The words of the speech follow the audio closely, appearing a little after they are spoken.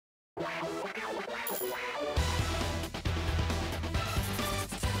Hello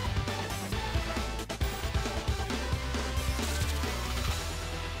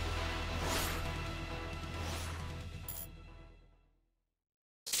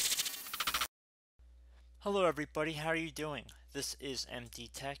everybody, how are you doing? This is MD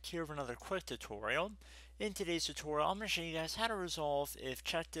Tech here with another quick tutorial. In today's tutorial, I'm going to show you guys how to resolve if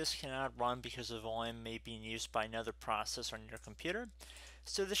Chkdsk cannot run because the volume may be used by another processor on your computer.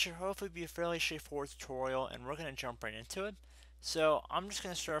 So this should hopefully be a fairly straightforward tutorial, and we're going to jump right into it. So I'm just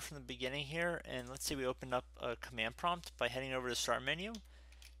going to start from the beginning here, and let's say we open up a command prompt by heading over to the start menu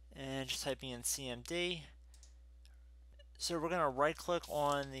and just typing in CMD. So we're going to right click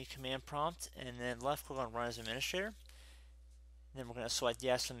on the command prompt and then left click on Run as Administrator. Then we're going to select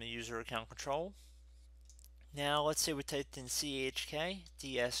Yes on the user account control. Now let's say we typed in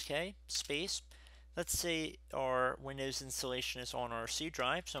CHKDSK space. Let's say our Windows installation is on our C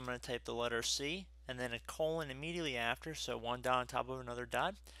drive, so I'm going to type the letter C and then a colon immediately after, so one dot on top of another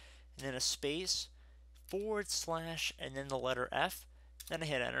dot, and then a space, / and then the letter F. Then I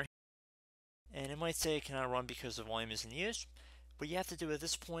hit enter. And it might say it cannot run because the volume isn't used. What you have to do at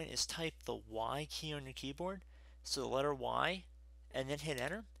this point is type the Y key on your keyboard, so the letter Y, and then hit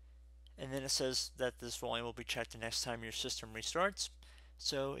enter. And then it says that this volume will be checked the next time your system restarts.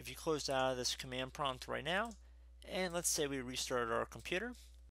 So if you close out of this command prompt right now, and let's say we restart our computer.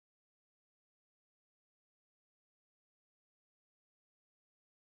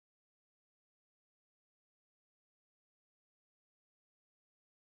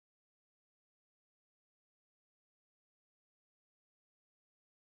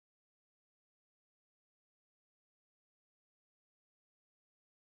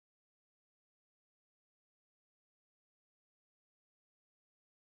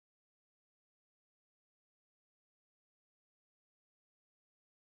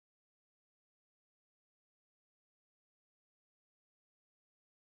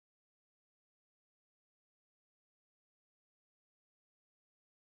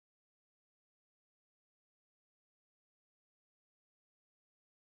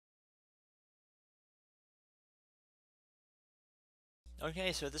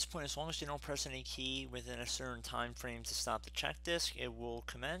 Okay, so at this point, as long as you don't press any key within a certain time frame to stop the Chkdsk, it will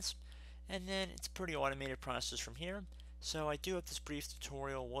commence. And then it's a pretty automated process from here. So I do hope this brief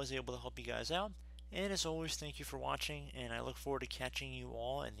tutorial was able to help you guys out. And as always, thank you for watching, and I look forward to catching you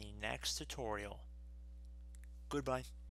all in the next tutorial. Goodbye.